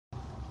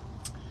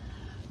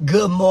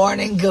Good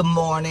morning, good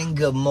morning,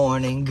 good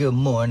morning, good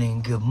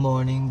morning, good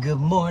morning, good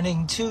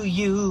morning to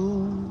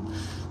you.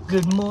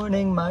 Good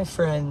morning, my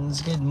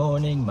friends. Good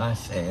morning, my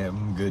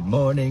fam. Good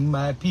morning,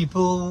 my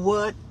people.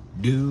 What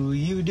do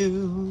you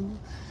do?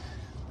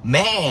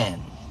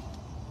 Man,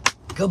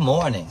 good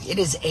morning. It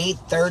is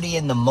 8:30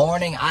 in the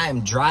morning. I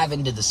am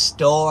driving to the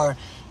store.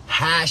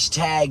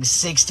 Hashtag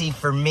 60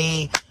 for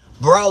me.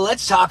 Bro,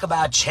 let's talk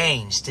about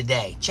change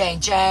today.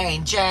 Change.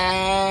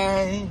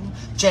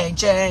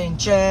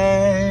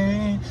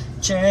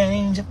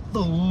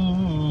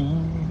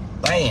 Boom.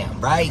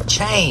 Bam, right?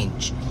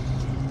 Change.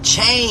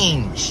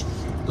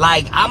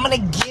 Like, I'm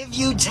going to give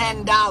you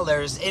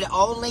 $10. It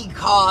only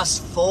costs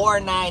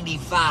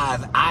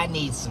 $4.95. I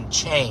need some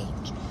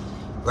change,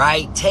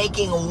 right?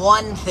 Taking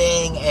one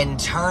thing and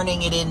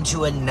turning it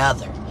into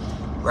another,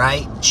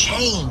 right?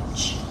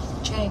 Change.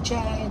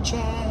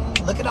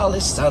 Look at all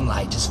this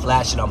sunlight just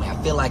flashing on me. I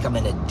feel like I'm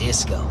in a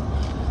disco.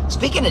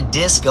 Speaking of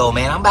disco,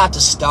 man, I'm about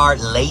to start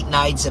late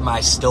nights in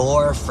my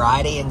store,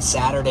 Friday and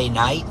Saturday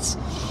nights.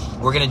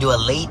 We're going to do a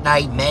late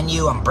night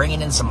menu. I'm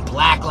bringing in some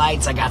black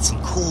lights. I got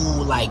some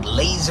cool,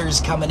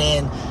 lasers coming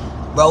in.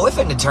 Bro, we're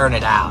finna turn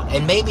it out.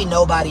 And maybe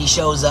nobody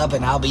shows up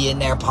and I'll be in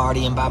there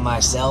partying by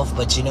myself.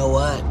 But you know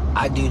what?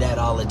 I do that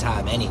all the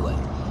time anyway.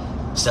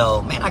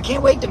 So, man, I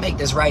can't wait to make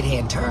this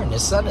right-hand turn. The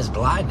sun is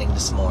blinding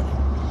this morning.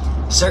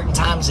 Certain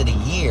times of the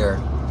year,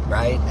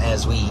 right,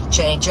 as we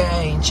change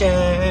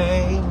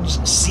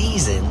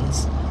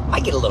seasons,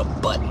 might get a little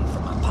button for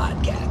my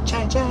podcast.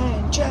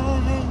 Change.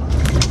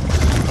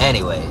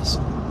 Anyways,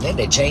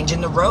 they're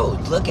changing the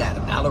roads. Look at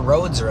them. Now the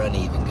roads are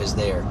uneven because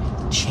they're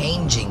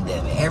changing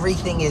them.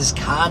 Everything is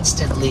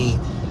constantly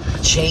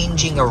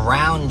changing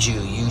around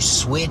you. You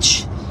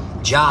switch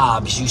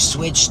jobs, you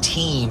switch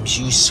teams,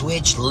 you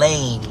switch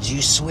lanes,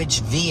 you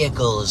switch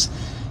vehicles,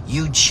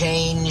 you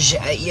change,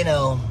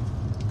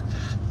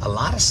 a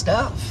lot of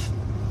stuff.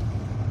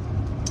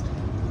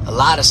 A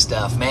lot of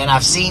stuff, man.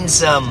 I've seen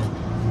some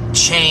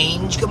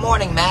change. Good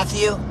morning,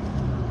 Matthew.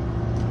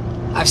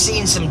 I've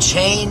seen some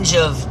change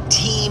of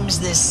teams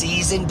this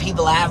season.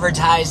 People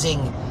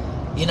advertising,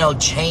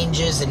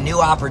 changes and new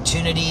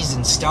opportunities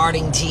and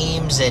starting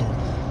teams and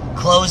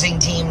closing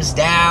teams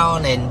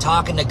down and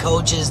talking to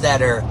coaches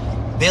that are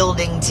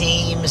building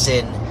teams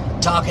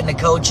and talking to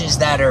coaches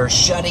that are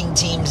shutting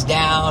teams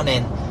down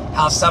and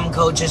how some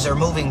coaches are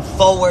moving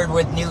forward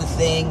with new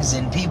things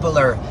and people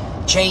are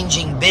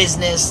changing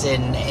business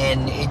and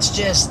it's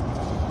just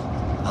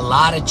a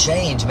lot of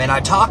change, man.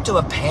 I talked to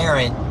a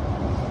parent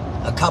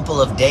a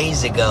couple of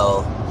days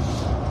ago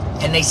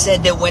and they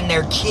said that when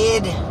their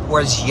kid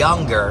was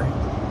younger,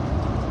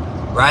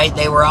 right,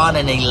 they were on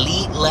an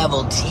elite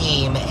level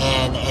team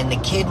and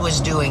the kid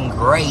was doing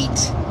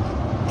great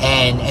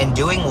and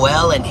doing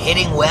well and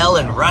hitting well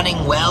and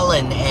running well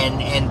and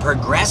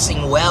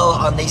progressing well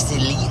on this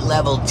elite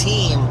level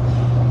team,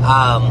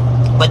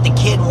 but the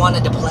kid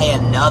wanted to play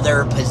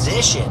another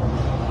position,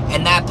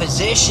 and that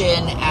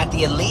position at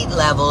the elite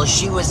level,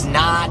 she was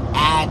not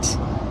at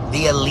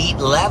the elite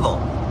level.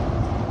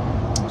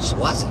 She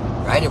wasn't,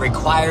 right? It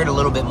required a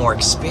little bit more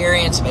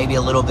experience, maybe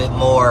a little bit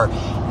more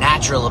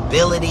natural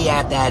ability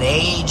at that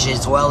age,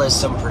 as well as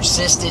some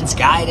persistence,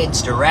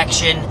 guidance,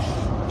 direction,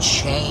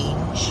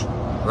 change,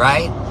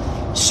 right?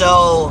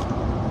 So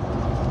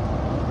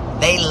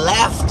they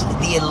left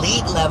the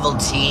elite level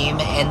team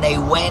and they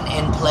went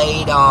and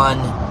played on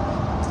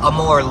a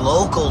more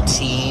local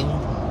team,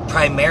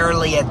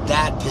 primarily at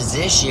that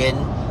position,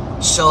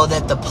 so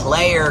that the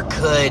player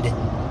could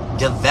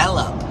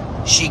develop.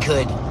 She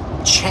could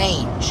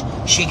change.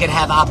 She could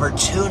have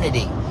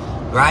opportunity,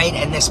 right?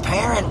 And this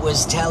parent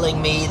was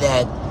telling me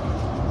that,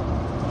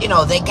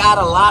 they got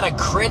a lot of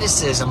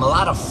criticism, a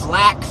lot of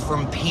flack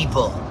from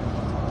people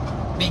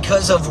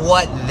because of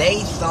what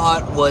they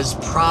thought was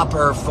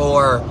proper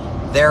for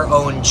their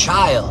own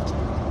child.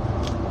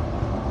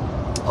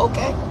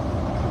 Okay.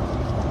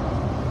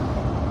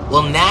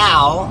 Well,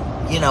 now,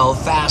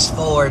 fast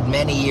forward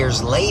many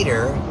years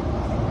later,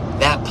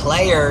 that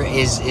player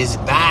is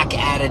back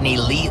at an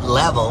elite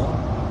level,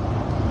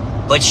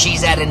 but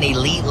she's at an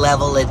elite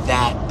level at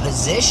that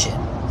position.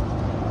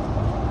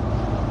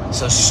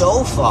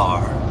 So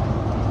far,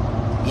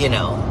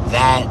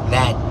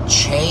 that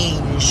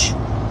change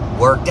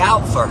worked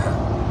out for her,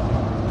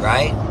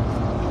 right?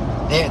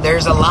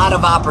 There's a lot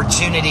of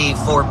opportunity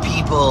for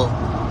people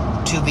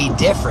to be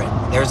different.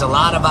 There's a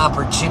lot of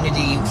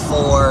opportunity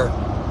for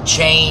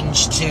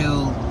change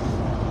to,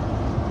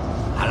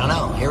 I don't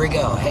know, here we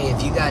go. Hey,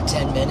 if you got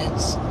 10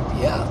 minutes,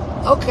 yeah,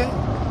 okay,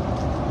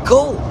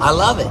 cool, I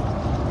love it,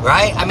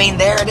 right? I mean,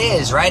 there it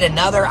is, right?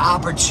 Another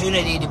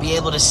opportunity to be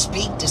able to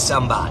speak to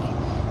somebody,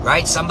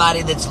 right?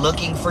 Somebody that's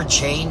looking for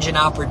change and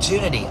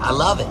opportunity. I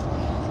love it,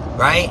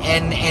 right?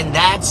 And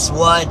that's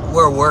what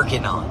we're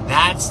working on.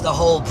 That's the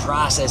whole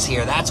process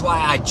here. That's why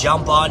I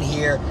jump on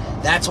here.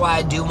 That's why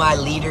I do my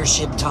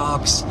leadership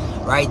talks,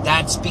 right?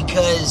 That's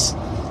because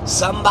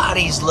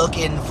somebody's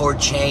looking for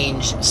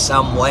change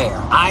somewhere.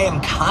 I am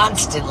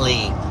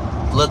constantly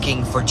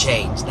looking for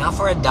change. Not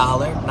for $1,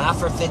 not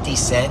for 50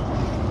 cents.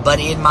 but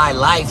in my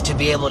life to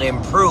be able to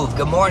improve.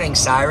 Good morning,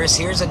 Cyrus.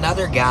 Here's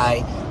another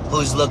guy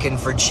who's looking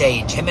for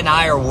change. Him and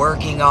I are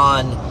working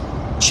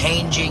on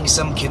changing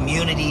some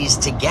communities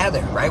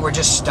together, right? We're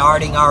just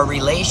starting our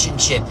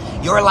relationship.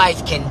 Your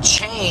life can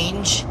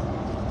change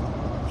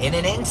in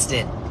an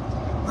instant,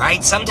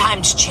 right?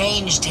 Sometimes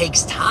change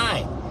takes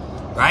time,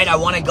 right? I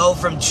want to go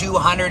from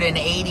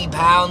 280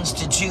 pounds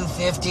to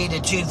 250 to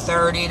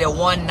 230 to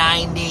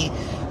 190,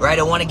 right?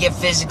 I want to get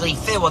physically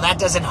fit. Well, that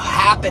doesn't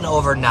happen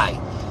overnight,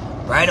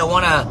 right? I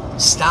want to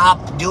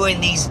stop doing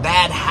these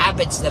bad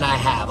habits that I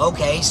have.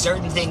 Okay,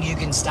 certain things you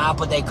can stop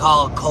what they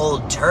call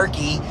cold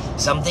turkey.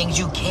 Some things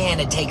you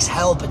can. It takes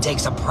help. It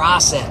takes a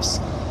process,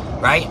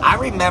 right? I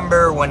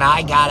remember when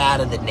I got out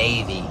of the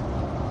Navy,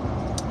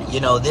 you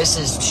know, this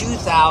is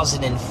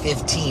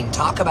 2015.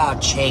 Talk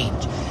about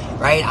change,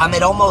 right? I'm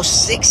at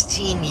almost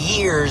 16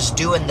 years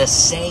doing the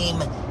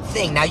same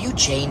thing. Now, you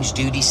change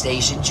duty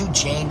stations, you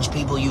change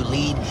people you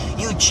lead,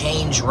 you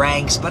change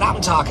ranks, but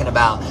I'm talking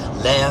about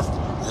left,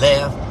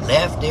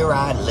 lefty,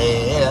 right,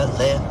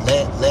 lefty,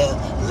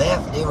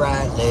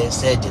 right, left,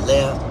 said you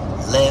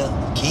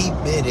left, keep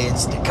it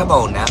instant. Come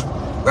on now,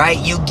 right?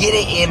 You get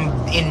it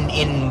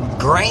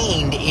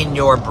ingrained in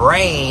your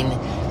brain,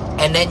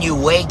 and then you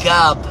wake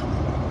up,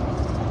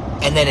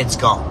 and then it's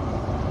gone.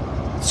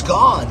 It's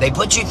gone. They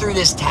put you through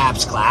this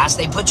TAPS class.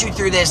 They put you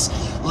through this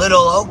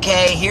little,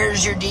 okay,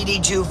 here's your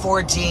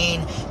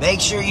DD-214. Make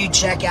sure you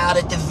check out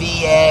at the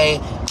VA.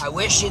 I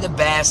wish you the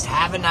best.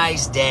 Have a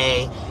nice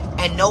day.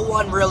 And no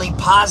one really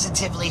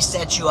positively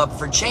sets you up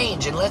for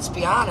change. And let's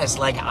be honest,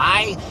 like,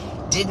 I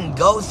didn't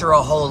go through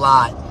a whole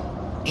lot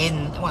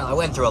I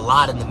went through a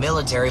lot in the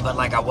military, but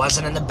like, I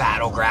wasn't in the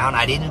battleground.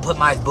 I didn't put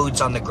my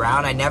boots on the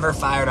ground. I never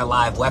fired a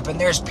live weapon.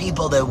 There's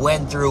people that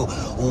went through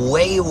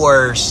way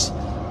worse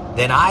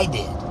than I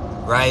did,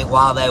 right,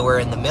 while they were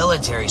in the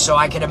military. So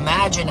I can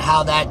imagine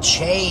how that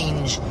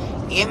change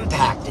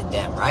impacted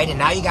them, right? And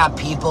now you got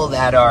people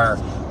that are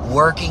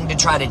working to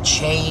try to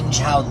change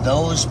how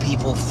those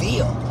people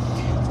feel,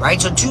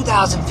 right? So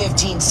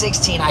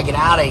 2015-16, I get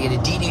out, I get a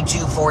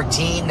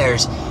DD-214.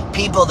 There's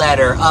people that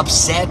are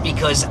upset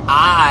because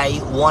I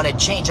want to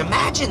change.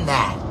 Imagine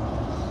that.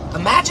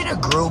 Imagine a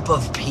group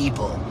of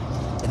people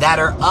that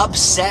are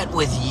upset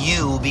with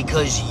you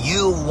because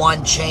you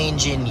want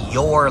change in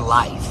your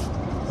life.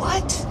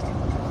 What?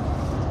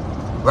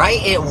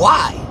 Right?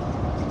 Why?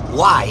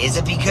 Why? Is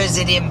it because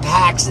it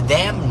impacts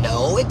them?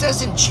 No, it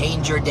doesn't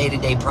change your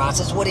day-to-day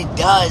process. What it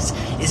does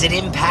is it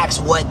impacts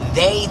what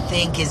they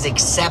think is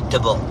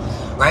acceptable,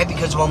 right?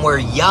 Because when we're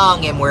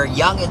young, and we're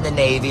young in the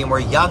Navy, and we're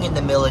young in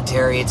the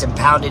military, it's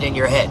impounded in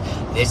your head.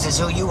 This is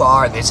who you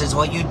are. This is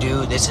what you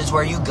do. This is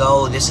where you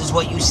go. This is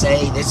what you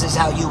say. This is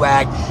how you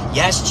act.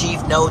 Yes,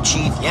 chief. No,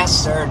 chief. Yes,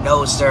 sir.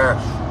 No, sir.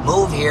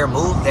 Move here.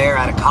 Move there.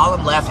 Out of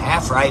column left,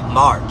 half right,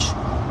 march.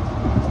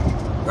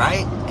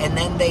 Right? And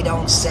then they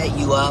don't set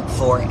you up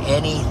for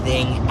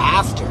anything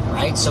after,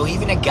 right? So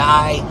even a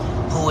guy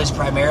who was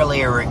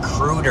primarily a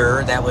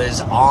recruiter that was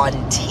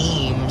on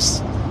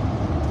teams,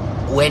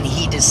 when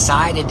he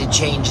decided to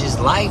change his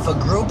life, a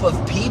group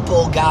of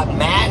people got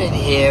mad at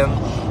him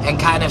and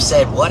kind of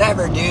said,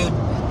 whatever, dude,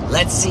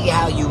 let's see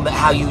how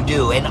you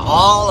do. And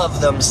all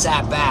of them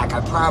sat back, I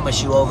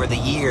promise you, over the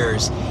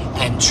years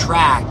and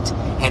tracked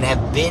and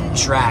have been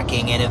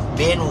tracking and have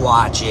been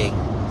watching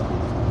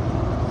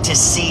to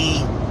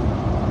see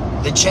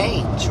the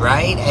change,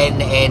 right?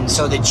 And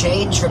so the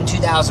change from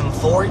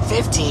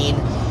 2015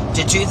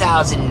 to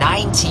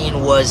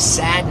 2019 was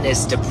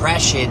sadness,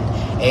 depression,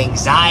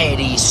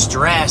 anxiety,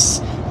 stress,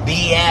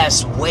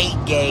 BS, weight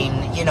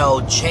gain, you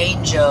know,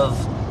 change of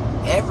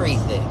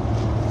everything,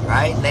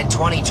 right? And then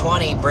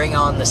 2020, bring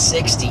on the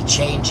 60,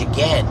 change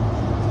again,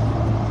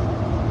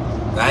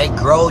 right?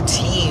 Grow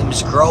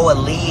teams, grow a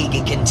league,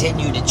 and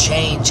continue to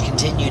change,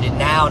 continue to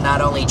now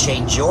not only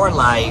change your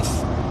life,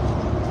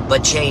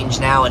 but change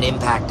now and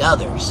impact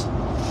others.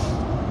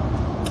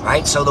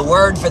 Right? So the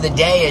word for the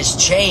day is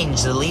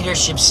change. The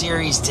leadership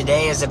series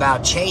today is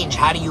about change.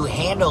 How do you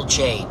handle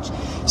change?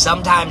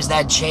 Sometimes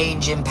that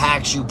change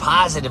impacts you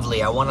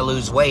positively. I want to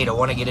lose weight. I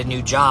want to get a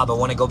new job. I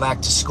want to go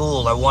back to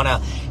school. I want to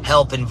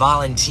help and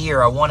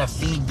volunteer. I want to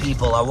feed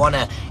people. I want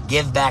to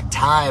give back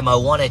time. I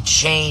want to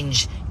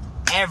change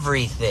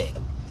everything.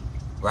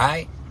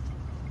 Right?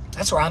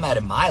 That's where I'm at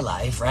in my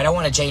life, right? I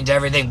want to change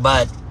everything,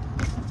 but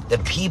the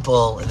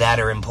people that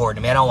are important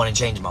to me. I don't want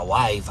to change my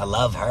wife. I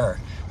love her.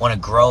 I want to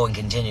grow and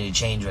continue to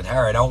change with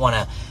her. I don't want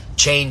to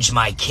change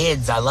my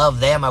kids. I love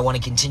them. I want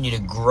to continue to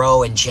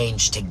grow and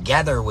change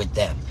together with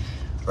them,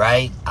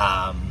 right?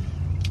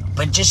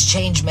 But just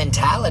change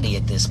mentality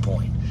at this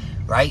point,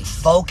 right?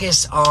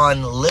 Focus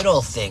on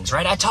little things,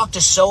 right? I talk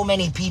to so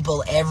many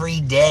people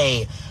every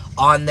day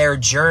on their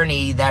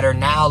journey that are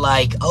now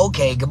like,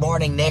 okay, good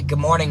morning, Nick. Good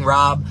morning,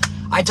 Rob.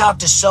 I talk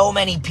to so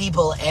many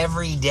people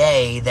every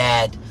day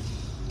that,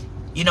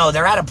 you know,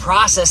 they're at a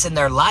process in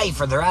their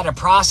life, or they're at a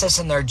process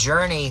in their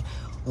journey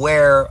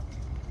where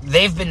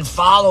they've been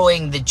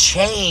following the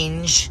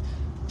change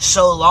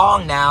so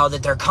long now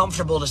that they're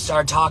comfortable to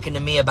start talking to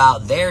me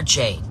about their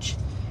change,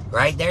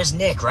 right? There's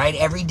Nick, right?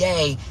 Every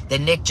day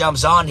that Nick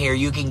jumps on here,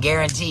 you can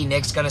guarantee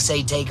Nick's going to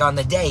say, take on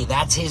the day.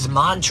 That's his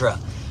mantra,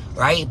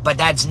 right? But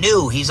that's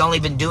new. He's only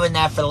been doing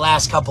that for the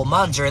last couple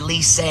months, or at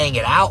least saying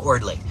it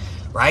outwardly,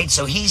 right?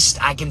 So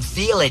I can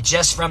feel it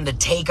just from the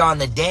take on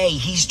the day.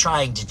 He's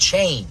trying to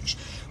change,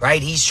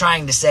 right? He's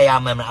trying to say,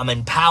 I'm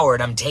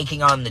empowered. I'm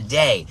taking on the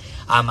day.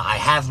 I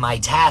have my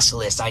task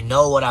list. I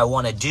know what I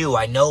want to do.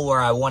 I know where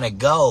I want to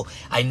go.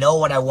 I know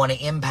what I want to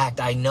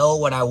impact. I know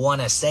what I want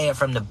to say it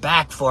from the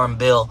back for him,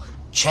 Bill.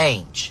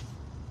 Change.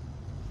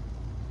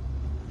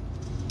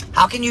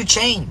 How can you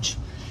change?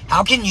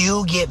 How can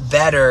you get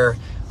better,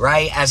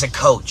 right, as a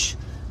coach?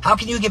 How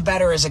can you get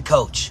better as a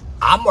coach?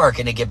 I'm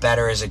working to get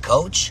better as a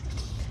coach,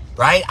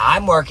 right?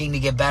 I'm working to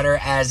get better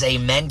as a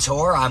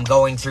mentor. I'm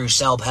going through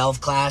self-help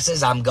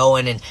classes. I'm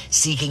going and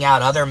seeking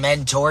out other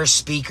mentors,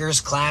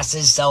 speakers,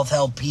 classes,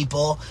 self-help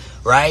people,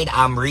 right?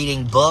 I'm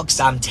reading books.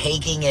 I'm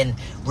taking and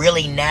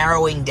really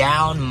narrowing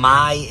down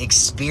my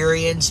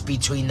experience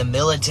between the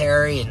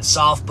military and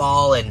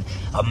softball and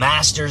a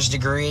master's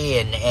degree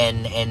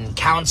and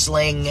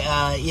counseling.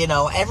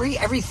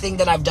 Everything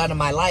that I've done in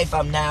my life,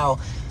 I'm now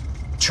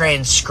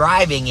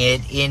transcribing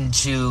it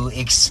into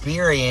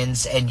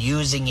experience and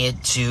using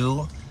it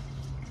to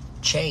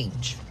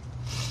change.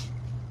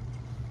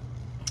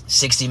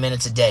 60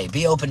 minutes a day.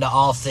 Be open to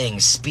all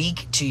things.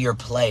 Speak to your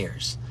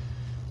players.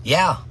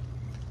 Yeah,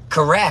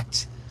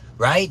 correct,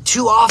 right?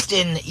 Too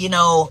often,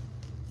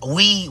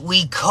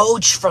 we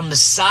coach from the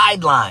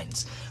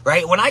sidelines,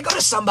 right? When I go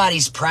to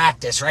somebody's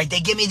practice, right, they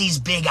give me these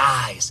big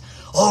eyes.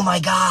 Oh my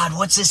God,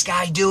 what's this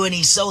guy doing?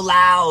 He's so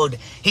loud.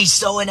 He's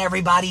so in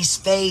everybody's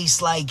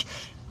face. Like,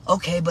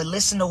 okay, but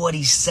listen to what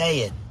he's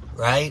saying,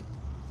 right?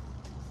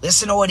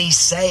 Listen to what he's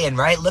saying,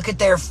 right? Look at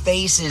their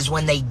faces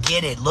when they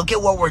get it. Look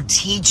at what we're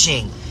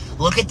teaching.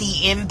 Look at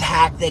the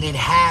impact that it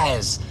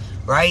has,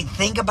 right?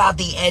 Think about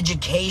the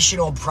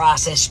educational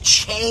process.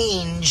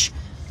 Change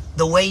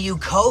the way you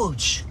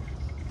coach,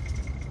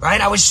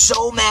 right? I was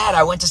so mad.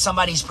 I went to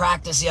somebody's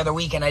practice the other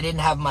week and I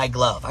didn't have my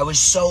glove. I was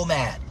so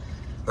mad,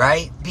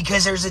 right?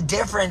 Because there's a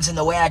difference in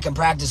the way I can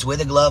practice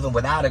with a glove and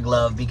without a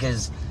glove,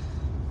 because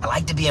I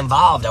like to be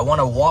involved. I want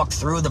to walk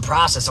through the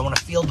process. I want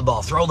to field the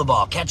ball, throw the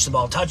ball, catch the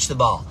ball, touch the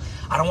ball.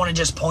 I don't want to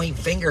just point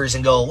fingers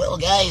and go, well,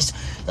 guys,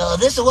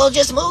 we'll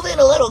just move in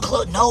a little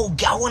close. No,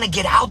 I want to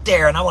get out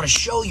there and I want to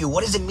show you,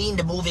 what does it mean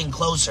to move in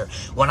closer?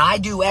 When I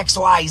do X,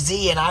 Y,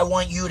 Z and I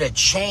want you to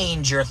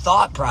change your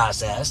thought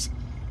process,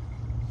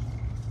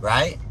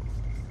 right?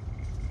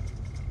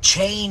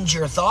 Change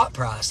your thought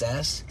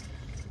process.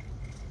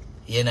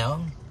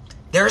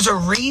 There's a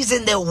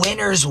reason that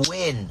winners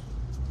win.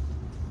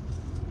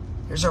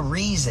 There's a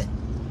reason.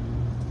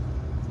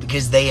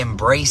 Because they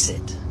embrace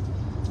it,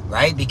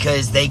 right?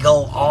 Because they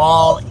go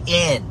all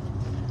in,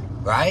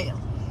 right?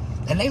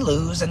 And they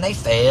lose and they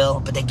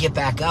fail, but they get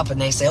back up and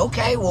they say,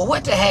 okay, well,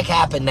 what the heck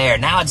happened there?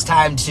 Now it's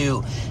time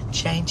to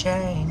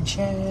change.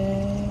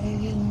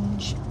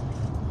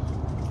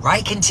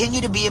 Right?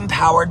 Continue to be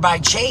empowered by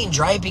change,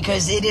 right?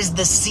 Because it is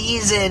the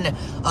season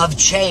of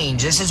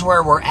change. This is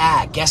where we're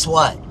at. Guess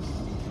what?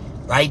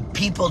 Right?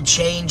 People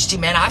change too.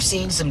 Man, I've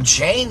seen some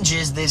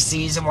changes this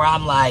season where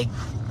I'm like,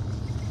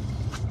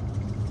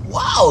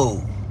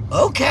 whoa,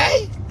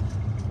 okay.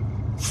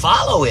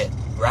 Follow it,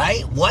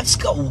 right?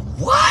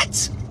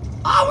 What?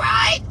 All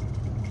right.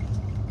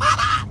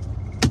 Mama.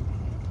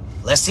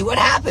 Let's see what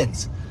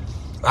happens,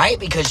 right?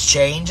 Because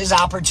change is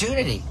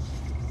opportunity.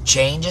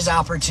 Change is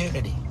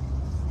opportunity.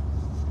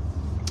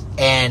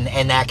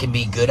 And that can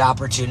be good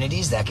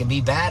opportunities. That can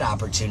be bad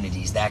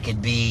opportunities. That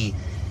could be,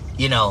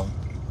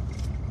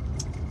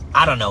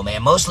 I don't know,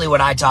 man. Mostly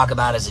what I talk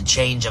about is a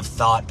change of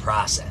thought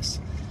process,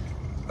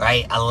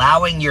 right?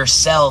 Allowing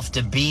yourself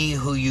to be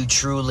who you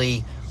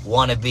truly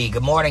want to be.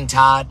 Good morning,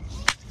 Todd,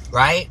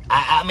 right?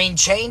 I mean,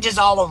 change is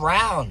all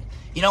around.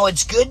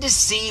 It's good to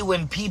see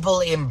when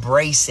people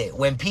embrace it.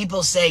 When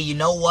people say, you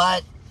know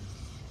what?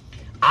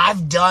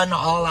 I've done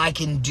all I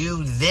can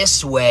do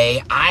this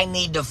way. I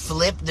need to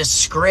flip the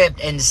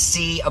script and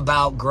see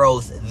about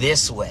growth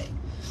this way,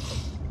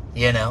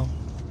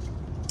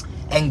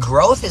 And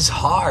growth is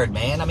hard,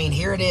 man. I mean,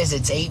 here it is.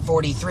 It's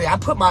 8:43. I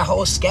put my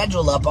whole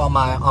schedule up on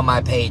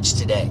my page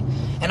today.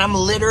 And I'm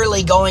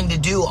literally going to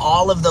do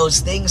all of those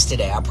things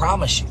today. I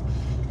promise you,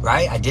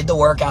 right? I did the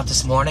workout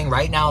this morning.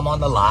 Right now I'm on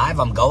the live.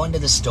 I'm going to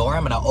the store.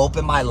 I'm going to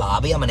open my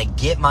lobby. I'm going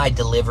to get my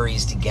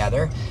deliveries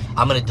together.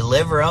 I'm going to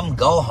deliver them,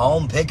 go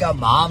home, pick up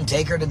mom,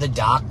 take her to the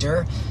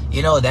doctor.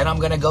 Then I'm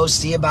going to go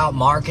see about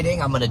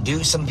marketing. I'm going to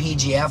do some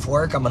PGF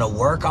work. I'm going to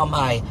work on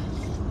my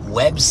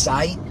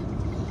website.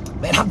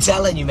 Man, I'm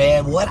telling you,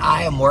 man, what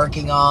I am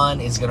working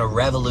on is going to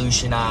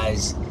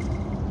revolutionize.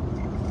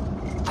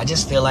 I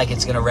just feel like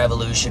it's going to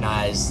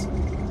revolutionize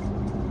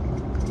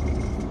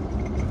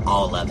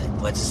all of it.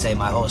 What's it say?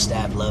 My whole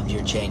staff loved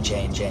your change.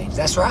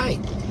 That's right.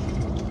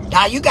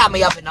 Now, you got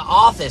me up in the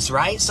office,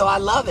 right? So I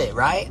love it,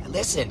 right?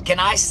 Listen, can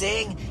I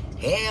sing?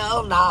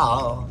 Hell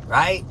no,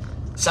 right?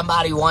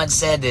 Somebody once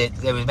said that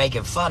they were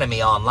making fun of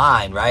me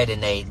online, right?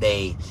 And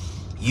they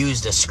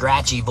used a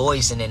scratchy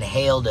voice and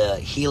inhaled a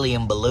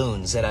helium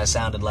balloon, said I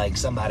sounded like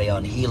somebody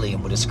on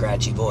helium with a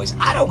scratchy voice.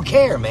 I don't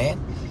care, man.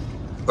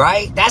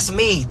 Right? That's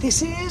me.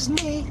 This is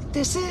me.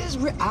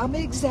 I'm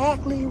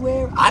exactly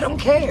where. I don't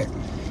care.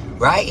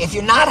 Right? If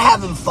you're not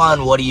having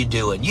fun, what are you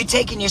doing? You're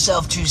taking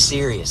yourself too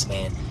serious,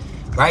 man.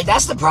 Right?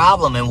 That's the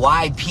problem, and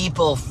why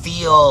people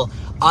feel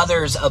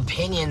others'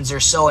 opinions are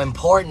so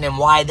important and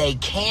why they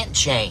can't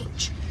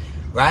change.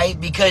 Right?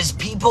 Because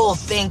people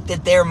think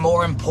that they're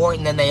more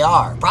important than they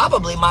are.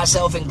 Probably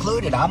myself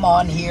included. I'm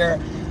on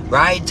here,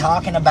 right,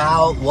 talking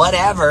about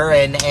whatever,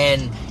 and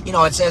you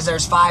know, it says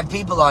there's 5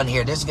 people on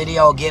here. This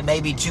video will get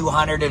maybe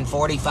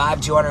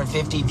 245,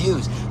 250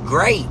 views.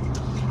 Great.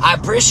 I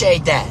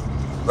appreciate that,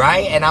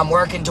 right? And I'm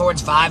working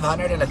towards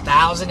 500 and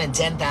 1,000 and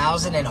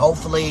 10,000 and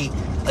hopefully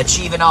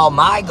achieving all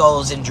my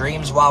goals and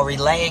dreams while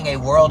relaying a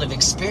world of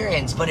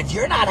experience. But if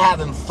you're not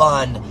having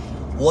fun,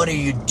 what are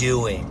you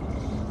doing?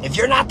 If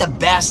you're not the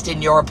best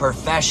in your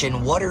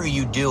profession, what are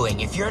you doing?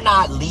 If you're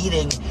not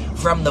leading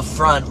from the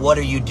front, what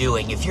are you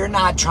doing? If you're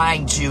not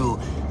trying to,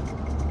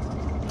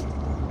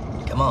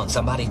 come on,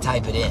 somebody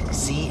type it in,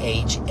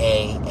 CHANGE,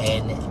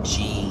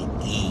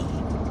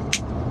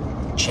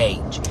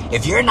 change.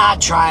 If you're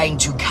not trying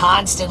to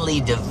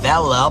constantly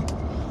develop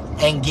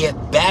and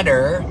get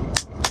better,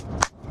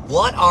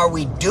 what are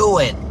we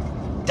doing?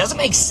 Doesn't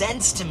make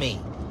sense to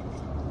me.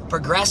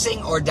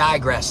 Progressing or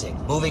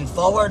digressing, moving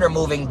forward or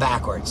moving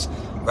backwards.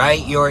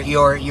 Right?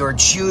 You're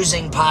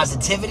choosing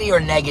positivity or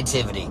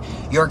negativity.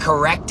 You're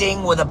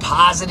correcting with a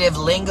positive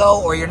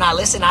lingo, or you're not.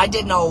 Listen, I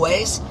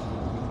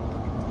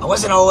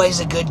wasn't always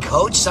a good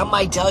coach. Some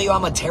might tell you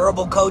I'm a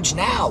terrible coach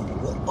now.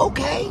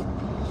 Okay.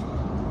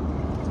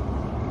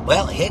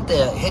 Well, hit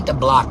the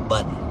block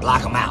button.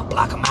 Block them out.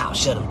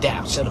 Shut them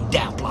down.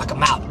 Block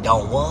them out.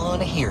 Don't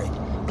want to hear it.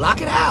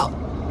 Block it out.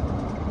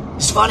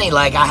 It's funny,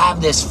 like, I have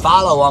this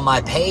follow on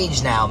my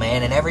page now,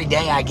 man, and every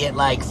day I get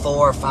like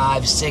 4,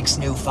 5, 6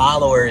 new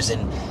followers,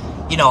 and,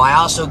 you know, I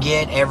also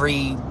get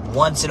every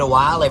once in a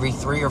while, every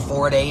 3 or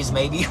 4 days,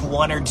 maybe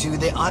 1 or 2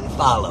 that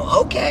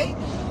unfollow. Okay,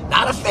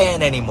 not a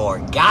fan anymore.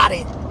 Got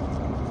it.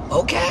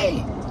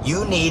 Okay,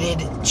 you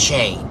needed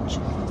change.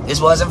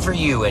 This wasn't for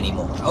you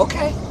anymore.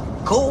 Okay,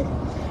 cool.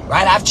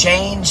 Right, I've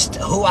changed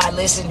who I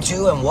listen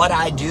to and what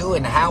I do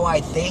and how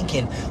I think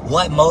and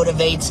what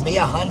motivates me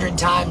 100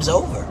 times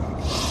over.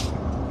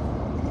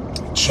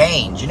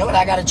 Change. You know what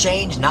I gotta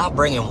change? Not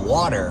bringing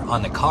water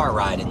on the car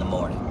ride in the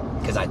morning,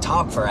 because I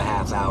talk for a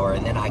half hour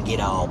and then I get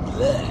all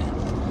bleh.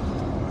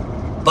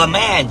 But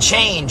man,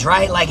 change,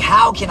 right? Like,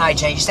 how can I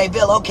change? You say,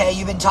 Bill, okay,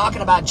 you've been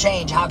talking about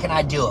change. How can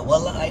I do it?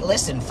 Well, like,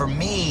 listen, for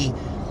me,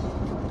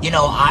 you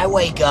know, I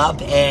wake up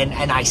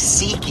and I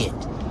seek it.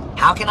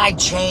 How can I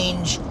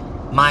change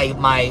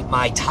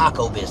my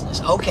taco business?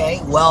 Okay,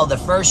 well, the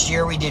first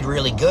year we did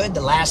really good.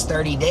 The last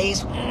 30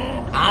 days,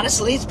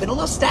 honestly, it's been a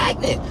little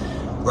stagnant.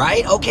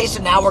 Right? Okay,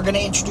 so now we're going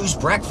to introduce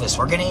breakfast.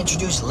 We're going to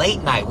introduce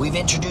late night. We've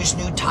introduced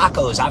new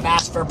tacos. I've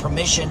asked for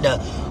permission to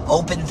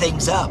open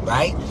things up,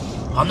 right?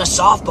 On the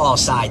softball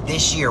side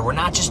this year, we're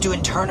not just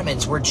doing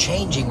tournaments. We're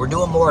changing. We're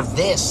doing more of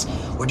this.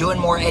 We're doing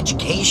more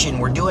education.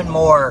 We're doing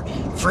more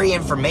free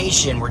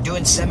information. We're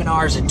doing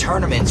seminars and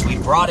tournaments. We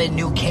brought in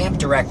new camp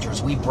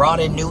directors. We brought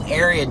in new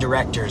area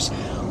directors.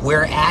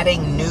 We're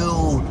adding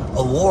new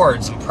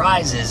awards and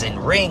prizes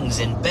and rings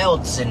and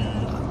belts and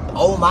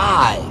oh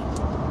my.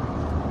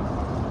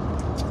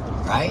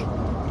 Right?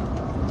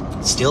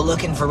 Still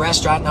looking for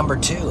restaurant number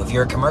 2. If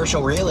you're a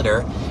commercial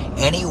realtor,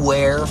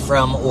 anywhere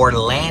from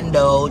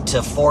Orlando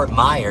to Fort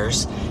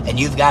Myers, and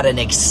you've got an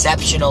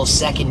exceptional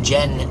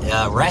second-gen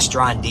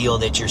restaurant deal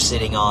that you're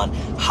sitting on,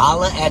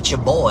 holla at your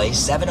boy,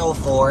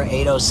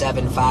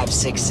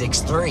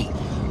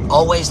 704-807-5663.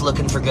 Always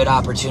looking for good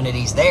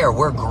opportunities there.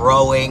 We're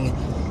growing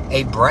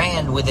a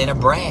brand within a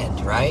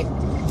brand, right?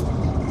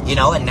 You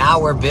know, and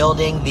now we're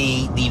building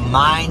the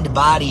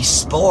mind-body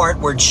sport.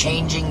 We're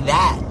changing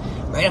that.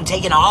 Right? I'm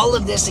taking all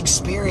of this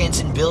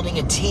experience and building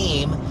a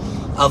team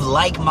of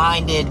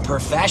like-minded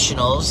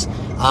professionals,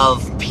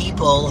 of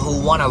people who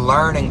want to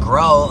learn and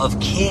grow, of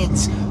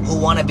kids who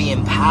want to be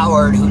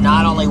empowered, who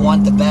not only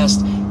want the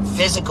best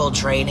physical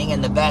training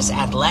and the best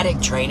athletic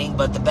training,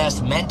 but the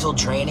best mental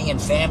training,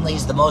 and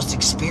families the most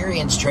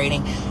experienced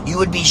training. You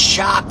would be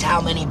shocked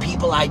how many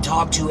people I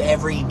talk to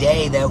every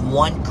day that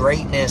want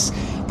greatness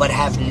but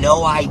have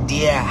no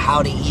idea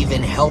how to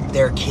even help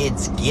their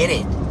kids get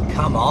it.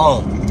 Come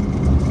on.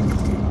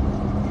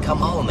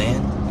 Come on,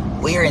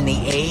 man. We are in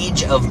the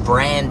age of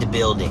brand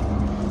building.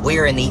 We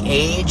are in the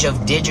age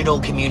of digital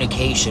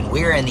communication.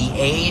 We are in the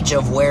age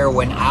of where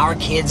when our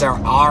kids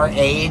are our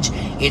age,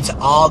 it's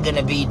all going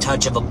to be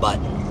touch of a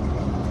button.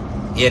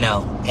 You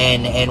know,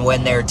 and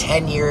when they're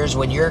 10 years,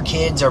 when your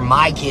kids are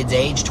my kids'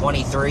 age,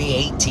 23,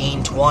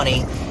 18,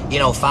 20, you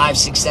know, 5,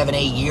 6, 7,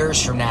 8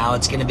 years from now,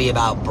 it's going to be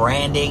about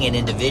branding and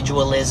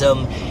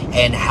individualism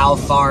and how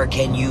far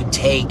can you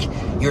take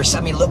your,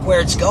 I mean, look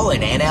where it's going.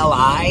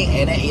 NLI,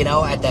 and you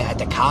know, at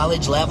the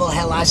college level.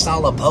 Hell, I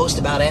saw a post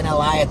about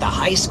NLI at the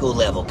high school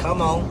level.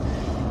 Come on.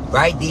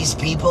 right? These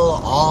people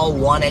all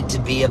want it to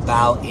be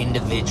about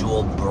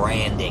individual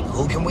branding.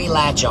 Who can we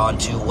latch on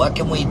to? What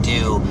can we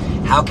do?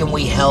 How can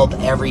we help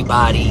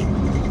everybody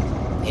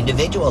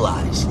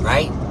individualize,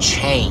 right?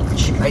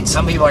 Change, right?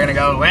 Some people are going to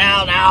go,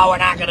 well, no, we're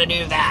not going to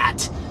do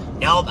that.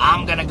 Nope,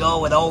 I'm going to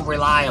go with Old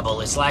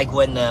Reliable. It's like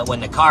when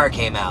the car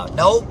came out.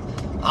 Nope,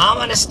 I'm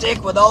going to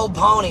stick with Old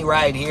Pony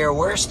right here.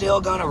 We're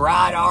still going to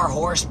ride our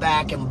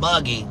horseback and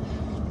buggy.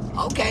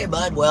 Okay,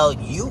 bud, well,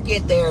 you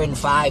get there in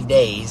 5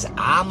 days.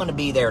 I'm going to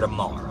be there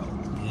tomorrow.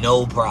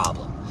 No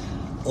problem.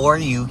 Or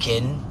you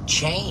can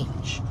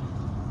change,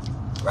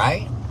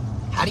 right?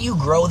 How do you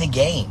grow the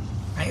game?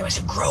 Right? I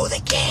said, grow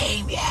the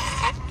game,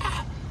 yeah.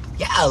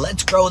 Yeah,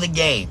 let's grow the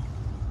game.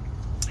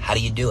 How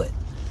do you do it?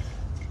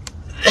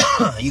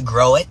 You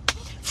grow it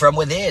from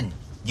within.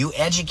 You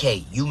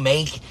educate. You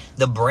make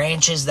the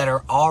branches that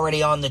are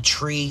already on the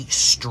tree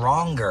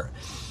stronger.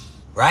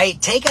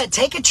 Right? Take a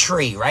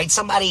tree, right?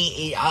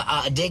 Somebody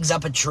digs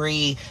up a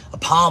tree, a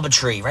palm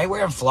tree, right?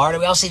 We're in Florida.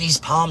 We all see these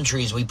palm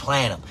trees. We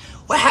plant them.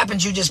 What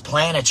happens? You just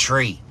plant a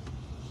tree.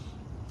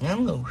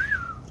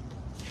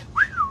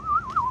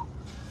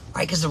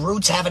 Right? Because the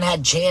roots haven't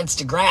had chance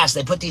to grasp.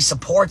 They put these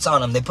supports on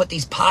them. They put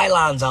these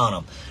pylons on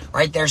them.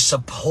 Right? There's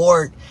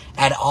support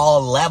at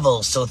all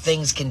levels so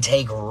things can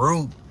take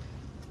root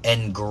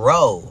and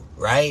grow.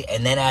 Right?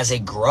 And then as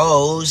it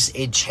grows,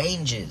 it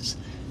changes.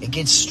 It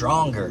gets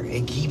stronger.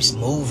 It keeps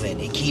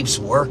moving. It keeps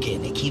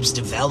working. It keeps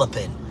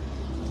developing.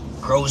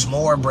 Grows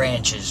more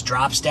branches.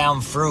 Drops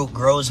down fruit.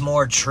 Grows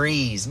more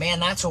trees. Man,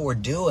 that's what we're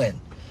doing.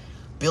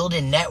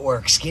 Building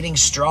networks. Getting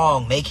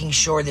strong. Making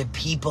sure that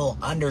people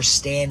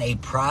understand a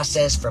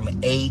process from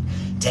 8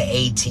 to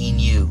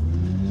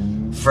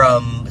 18U.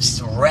 From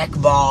rec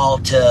ball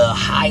to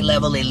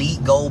high-level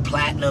elite gold,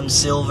 platinum,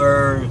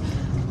 silver,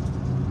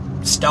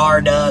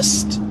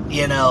 stardust,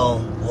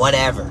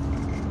 whatever.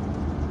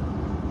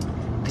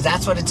 Because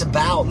that's what it's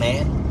about,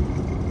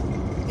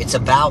 man. It's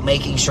about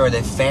making sure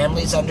that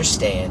families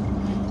understand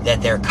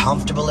that they're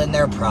comfortable in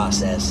their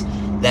process,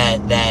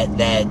 that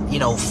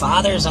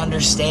fathers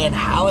understand,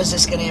 how is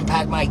this going to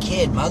impact my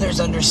kid? Mothers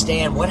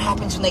understand, what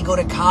happens when they go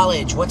to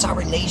college? What's our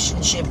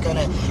relationship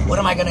what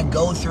am I going to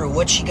go through?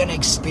 What's she going to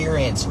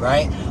experience,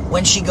 right?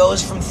 When she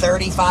goes from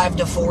 35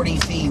 to 40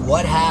 feet,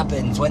 what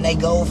happens? When they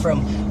go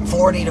from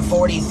 40 to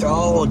 43,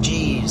 oh,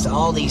 geez,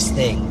 all these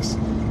things.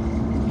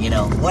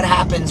 What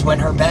happens when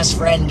her best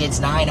friend gets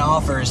 9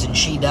 offers and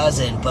she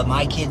doesn't, but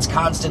my kid's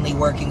constantly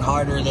working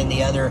harder than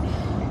the other?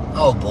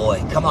 Oh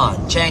boy, come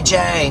on. Change.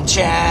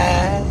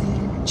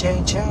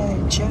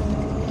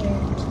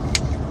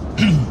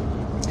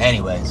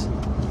 Anyways,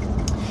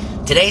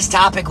 today's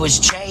topic was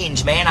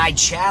change, man. I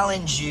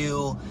challenge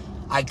you.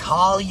 I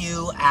call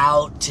you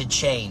out to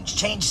change.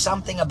 Change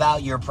something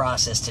about your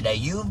process today.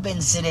 You've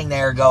been sitting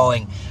there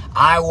going,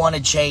 I want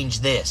to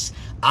change this.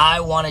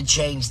 I want to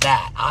change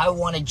that. I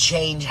want to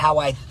change how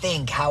I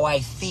think, how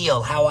I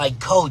feel, how I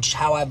coach,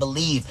 how I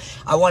believe.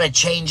 I want to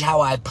change how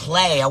I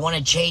play. I want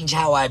to change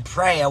how I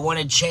pray. I want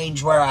to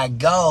change where I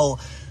go.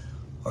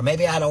 Or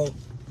maybe I don't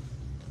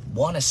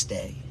want to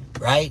stay,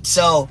 right?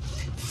 So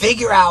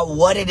figure out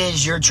what it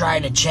is you're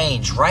trying to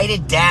change. Write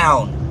it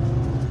down.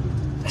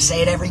 I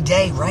say it every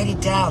day. Write it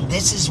down.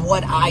 This is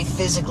what I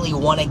physically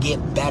want to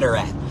get better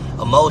at.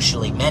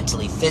 Emotionally,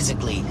 mentally,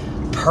 physically,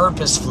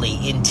 purposefully,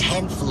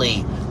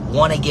 intentfully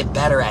want to get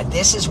better at.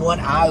 This is what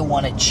I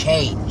want to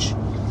change.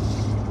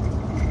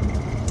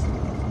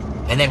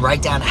 And then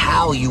write down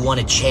how you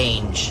want to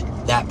change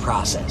that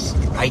process,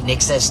 right?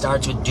 Nick says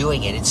starts with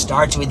doing it. It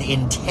starts with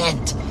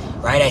intent,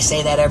 right? I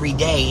say that every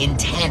day.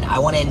 Intent. I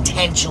want to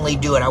intentionally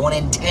do it. I want to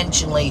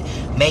intentionally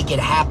make it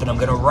happen. I'm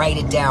going to write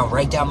it down.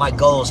 Write down my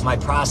goals, my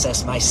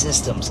process, my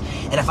systems.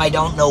 And if I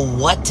don't know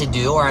what to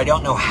do, or I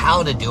don't know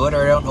how to do it,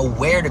 or I don't know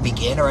where to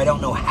begin, or I don't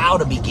know how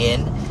to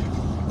begin,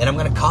 then I'm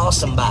going to call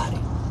somebody.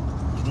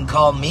 You can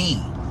call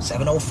me,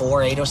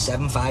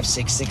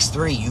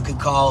 704-807-5663. You could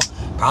call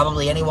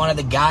probably any one of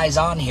the guys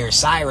on here,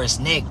 Cyrus,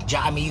 Nick,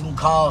 you can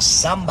call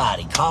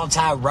somebody. Call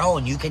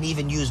Tyrone. You can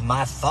even use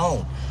my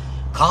phone.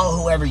 Call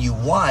whoever you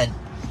want,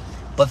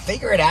 but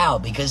figure it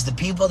out, because the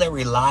people that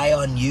rely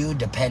on you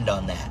depend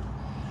on that,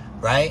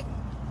 right?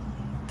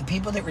 The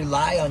people that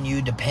rely on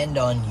you depend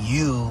on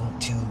you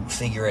to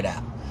figure it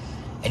out.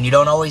 And you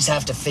don't always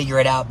have to figure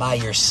it out by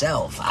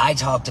yourself. I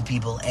talk to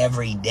people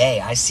every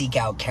day. I seek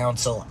out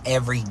counsel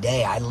every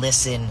day. I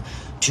listen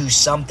to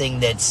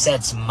something that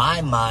sets my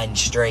mind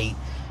straight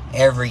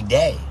every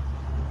day.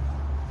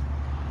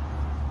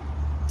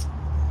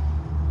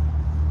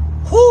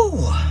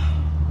 Whew.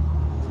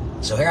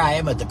 So here I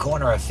am at the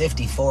corner of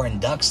 54 and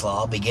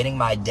Duxlaw, beginning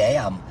my day.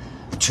 I'm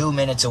 2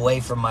 minutes away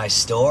from my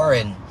store,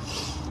 and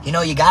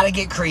you got to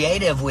get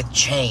creative with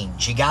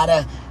change. You got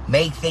to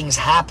make things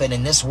happen.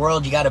 In this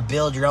world, you got to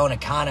build your own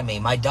economy.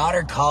 My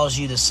daughter calls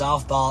you the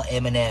softball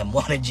Eminem.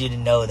 Wanted you to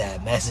know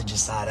that. Message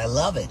aside, I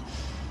love it,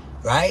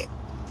 right?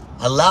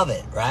 I love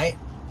it, right?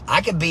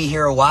 I could be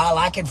here a while.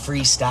 I could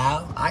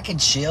freestyle. I could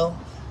chill.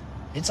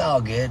 It's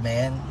all good,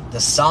 man. The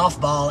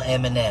softball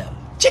Eminem.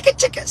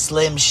 chicka,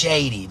 Slim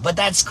Shady. But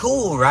that's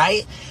cool,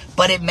 right?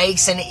 But it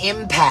makes an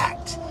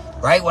impact,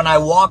 right? When I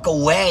walk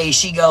away,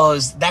 she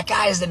goes, that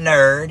guy's a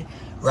nerd,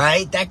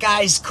 right? That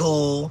guy's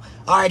cool.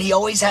 All right, he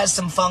always has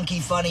some funky,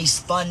 funny,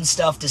 fun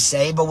stuff to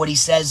say, but what he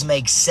says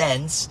makes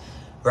sense,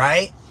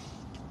 right?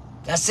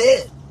 That's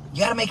it.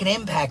 You got to make an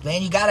impact,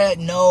 man. You got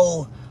to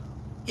know,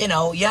 you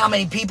know how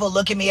many people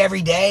look at me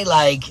every day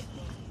like,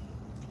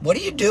 what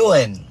are you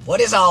doing? What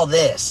is all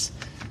this?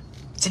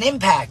 It's an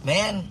impact,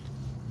 man.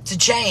 It's a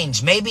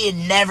change. Maybe it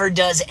never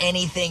does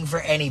anything for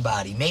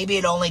anybody. Maybe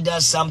it only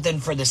does something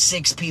for the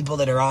 6 people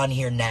that are on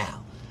here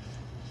now.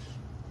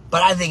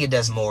 But I think it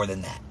does more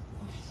than that.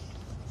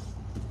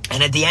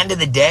 And at the end of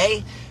the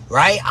day,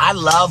 right, I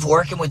love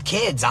working with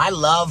kids. I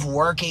love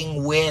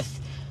working with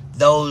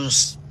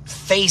those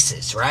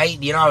faces,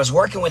 right? You know, I was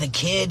working with a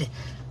kid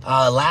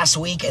last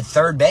week at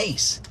third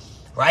base,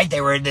 right?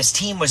 This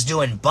team was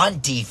doing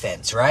bunt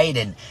defense,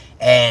 right?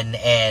 And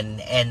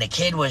the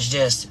kid was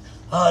just,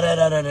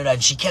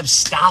 and she kept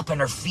stopping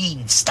her feet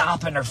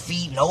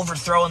and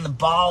overthrowing the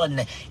ball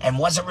and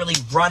wasn't really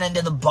running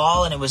to the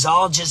ball. And it was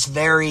all just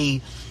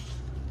very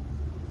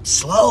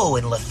slow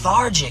and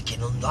lethargic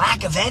and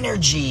lack of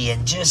energy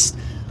and just,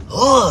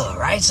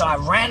 right? So I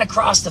ran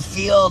across the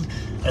field.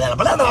 Blah,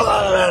 blah, blah, blah,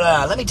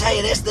 blah. Let me tell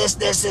you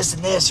this,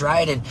 and this,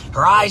 right? And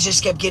her eyes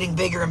just kept getting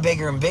bigger and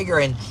bigger and bigger.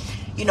 And,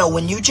 you know,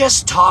 when you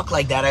just talk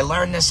like that, I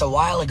learned this a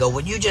while ago.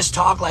 When you just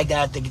talk like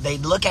that, they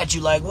look at you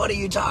like, what are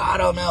you talking? I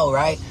don't know,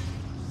 right?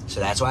 So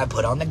that's why I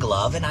put on the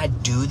glove and I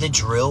do the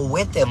drill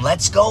with them.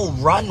 Let's go,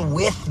 run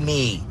with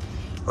me,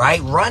 right?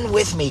 Run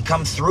with me.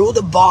 Come through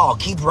the ball.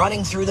 Keep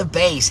running through the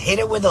base. Hit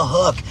it with a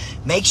hook.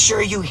 Make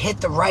sure you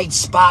hit the right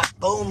spot.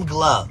 Boom,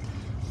 glove.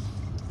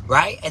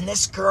 Right? And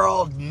this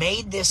girl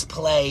made this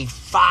play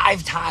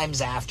 5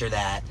 times after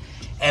that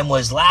and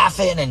was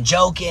laughing and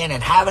joking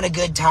and having a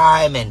good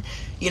time and,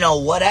 you know,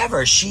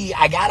 whatever.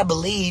 I gotta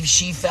believe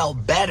she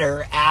felt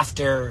better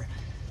after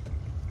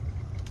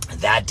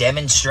that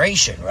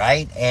demonstration,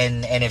 right?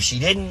 And if she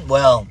didn't,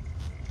 well,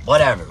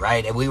 whatever,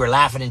 right? And we were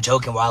laughing and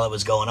joking while it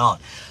was going on.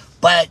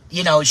 But,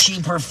 you know,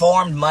 she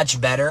performed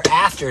much better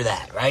after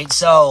that, right?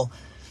 So,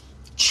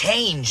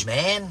 change,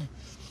 man.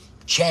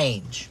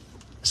 Change.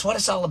 That's what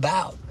it's all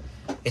about.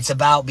 It's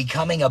about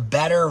becoming a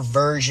better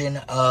version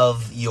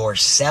of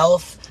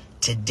yourself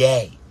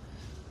today.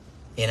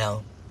 You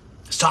know,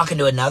 I was talking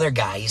to another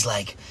guy. He's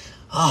like,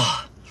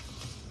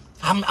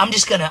 I'm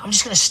just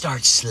gonna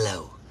start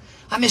slow.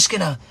 I'm just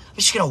gonna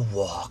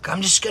walk.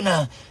 I'm just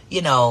gonna,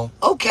 you know,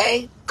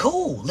 okay,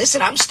 cool.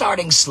 Listen, I'm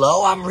starting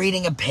slow. I'm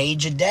reading a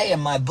page a day in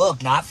my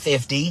book, not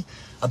 50,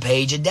 a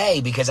page a day,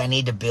 because I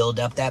need to build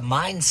up that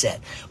mindset.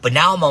 But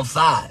now I'm on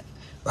 5,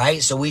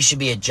 right? So we should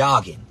be at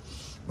jogging,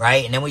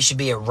 right? And then we should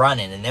be at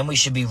running, and then we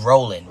should be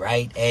rolling,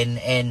 right?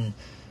 And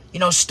you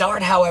know,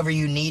 start however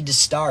you need to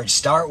start.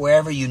 Start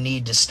wherever you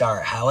need to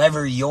start.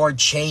 However your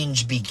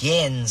change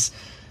begins,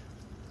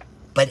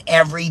 but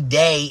every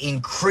day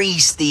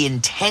increase the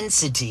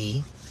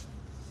intensity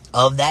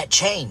of that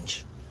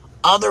change.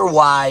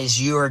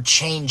 Otherwise, you're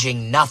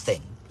changing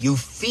nothing. You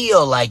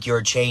feel like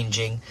you're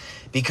changing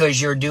because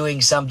you're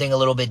doing something a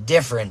little bit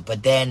different,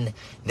 but then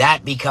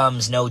that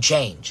becomes no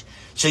change.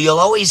 So you'll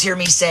always hear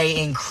me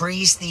say,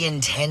 increase the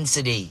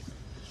intensity.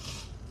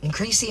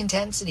 Increase the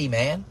intensity,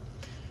 man.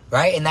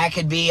 Right? And that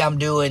could be I'm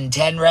doing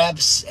 10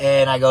 reps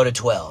and I go to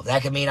 12.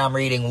 That could mean I'm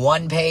reading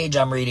 1 page,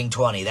 I'm reading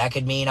 20. That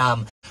could mean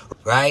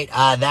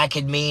that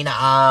could mean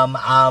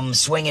I'm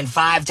swinging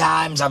 5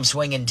 times, I'm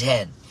swinging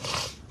 10.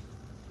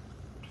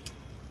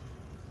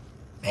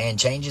 Man,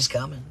 change is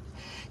coming.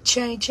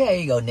 Change, there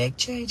you go, Nick.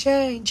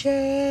 Change. All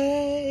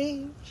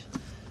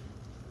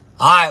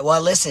right,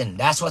 well, listen,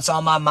 that's what's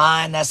on my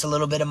mind. That's a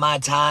little bit of my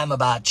time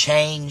about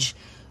change,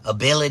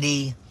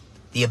 ability,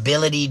 the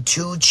ability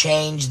to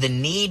change, the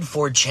need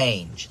for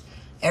change.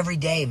 Every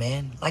day,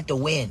 man, like the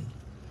wind,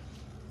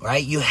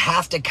 right? You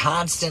have to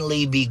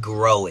constantly be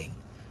growing.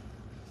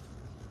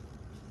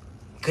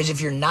 Because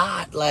if you're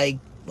not, like,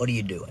 what are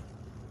you doing?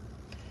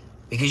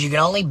 Because you can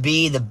only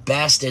be the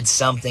best at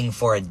something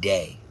for a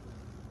day.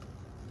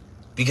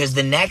 Because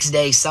the next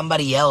day,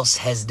 somebody else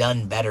has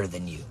done better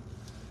than you,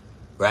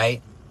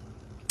 right?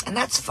 And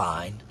that's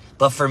fine.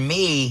 But for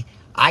me,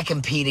 I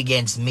compete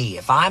against me.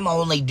 If I'm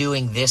only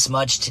doing this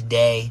much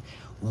today,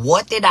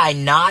 what did I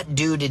not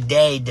do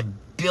today to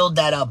build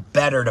that up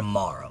better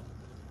tomorrow?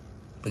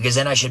 Because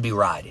then I should be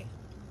riding,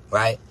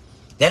 right?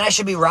 Then I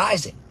should be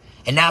rising.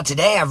 And now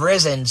today I've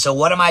risen, so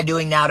what am I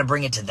doing now to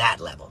bring it to that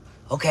level?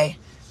 Okay,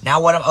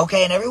 now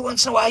and every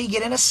once in a while you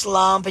get in a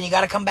slump and you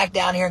got to come back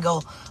down here and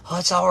go, oh,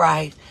 it's all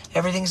right.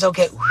 Everything's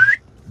okay.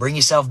 Bring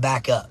yourself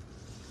back up.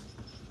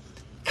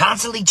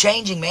 Constantly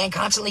changing, man.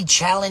 Constantly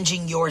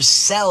challenging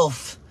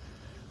yourself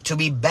to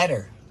be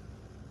better.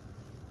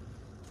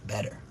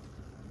 Better.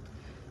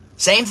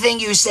 Same thing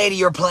you say to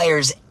your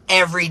players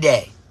every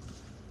day.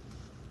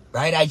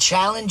 Right? I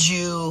challenge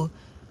you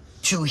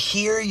to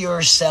hear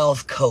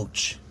yourself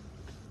coach.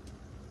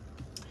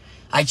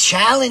 I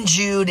challenge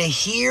you to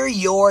hear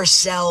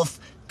yourself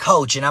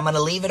coach. And I'm going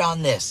to leave it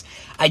on this.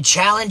 I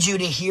challenge you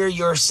to hear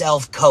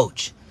yourself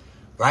coach,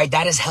 right?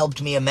 That has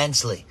helped me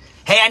immensely.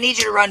 Hey, I need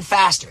you to run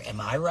faster.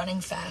 Am I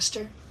running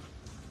faster?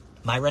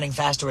 Am I running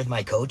faster with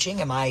my coaching?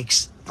 Am I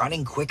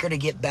running quicker to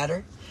get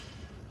better?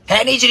 Hey,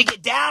 I need you to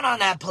get down on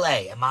that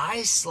play. Am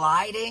I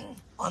sliding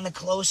on the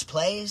close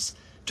plays?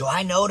 Do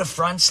I know to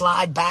front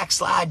slide,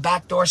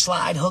 backdoor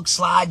slide, hook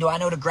slide? Do I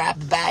know to grab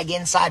the bag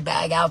inside,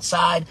 bag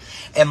outside?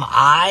 Am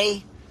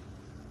I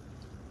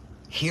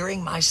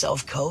hearing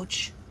myself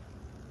coach?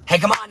 Hey,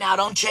 come on now,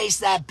 don't chase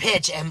that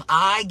pitch. Am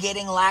I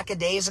getting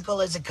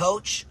lackadaisical as a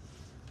coach?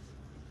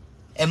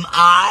 Am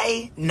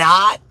I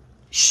not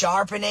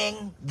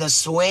sharpening the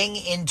swing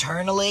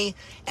internally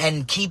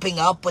and keeping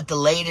up with the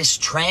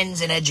latest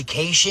trends in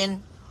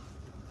education?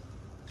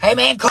 Hey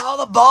man, call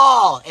the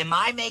ball. Am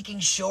I making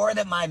sure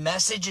that my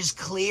message is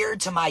clear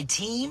to my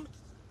team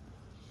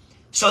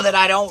so that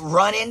I don't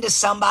run into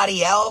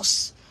somebody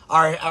else?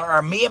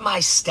 Are me and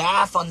my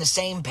staff on the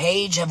same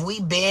page? Have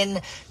we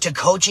been to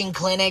coaching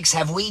clinics?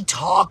 Have we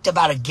talked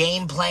about a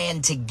game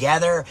plan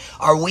together?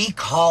 Are we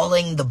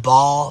calling the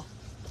ball?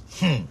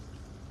 Hey,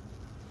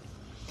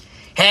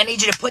 I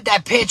need you to put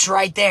that pitch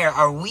right there.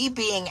 Are we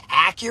being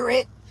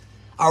accurate?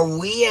 Are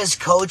we as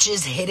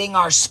coaches hitting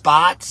our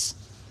spots?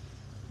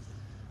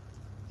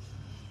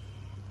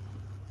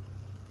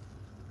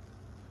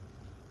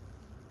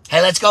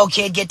 Hey, let's go,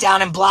 kid. Get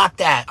down and block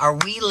that. Are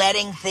we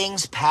letting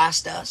things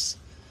past us?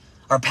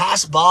 Are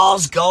pass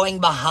balls going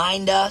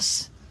behind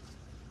us?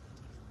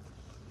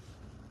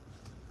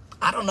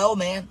 I don't know,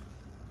 man.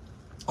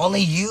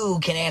 Only you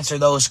can answer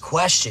those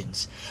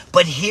questions.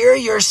 But hear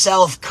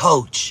yourself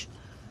coach.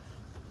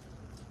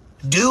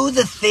 Do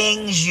the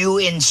things you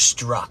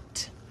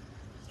instruct.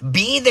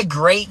 Be the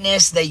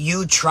greatness that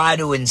you try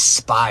to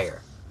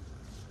inspire.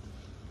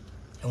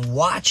 And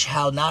watch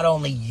how not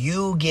only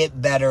you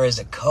get better as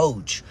a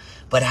coach,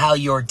 but how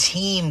your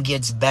team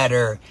gets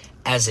better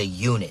as a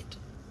unit.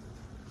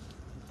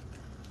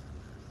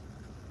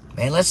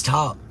 Man, let's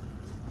talk.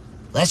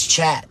 Let's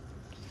chat.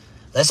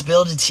 Let's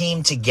build a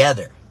team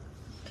together.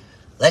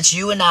 Let's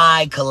you and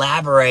I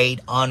collaborate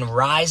on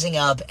rising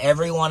up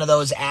every one of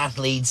those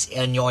athletes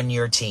on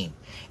your team.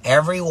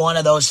 Every one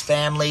of those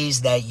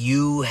families that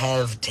you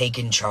have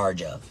taken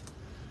charge of.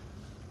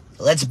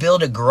 Let's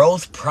build a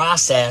growth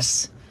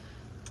process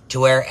to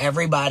where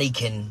everybody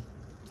can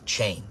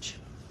change.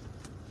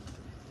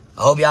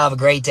 I hope y'all have a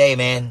great day,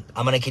 man.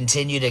 I'm going to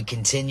continue to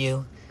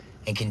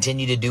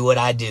do what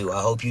I do.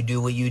 I hope you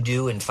do what you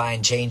do and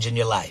find change in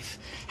your life.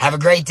 Have a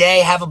great day.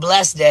 Have a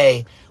blessed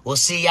day. We'll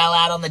see y'all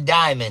out on the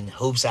diamond.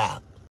 Hoops out.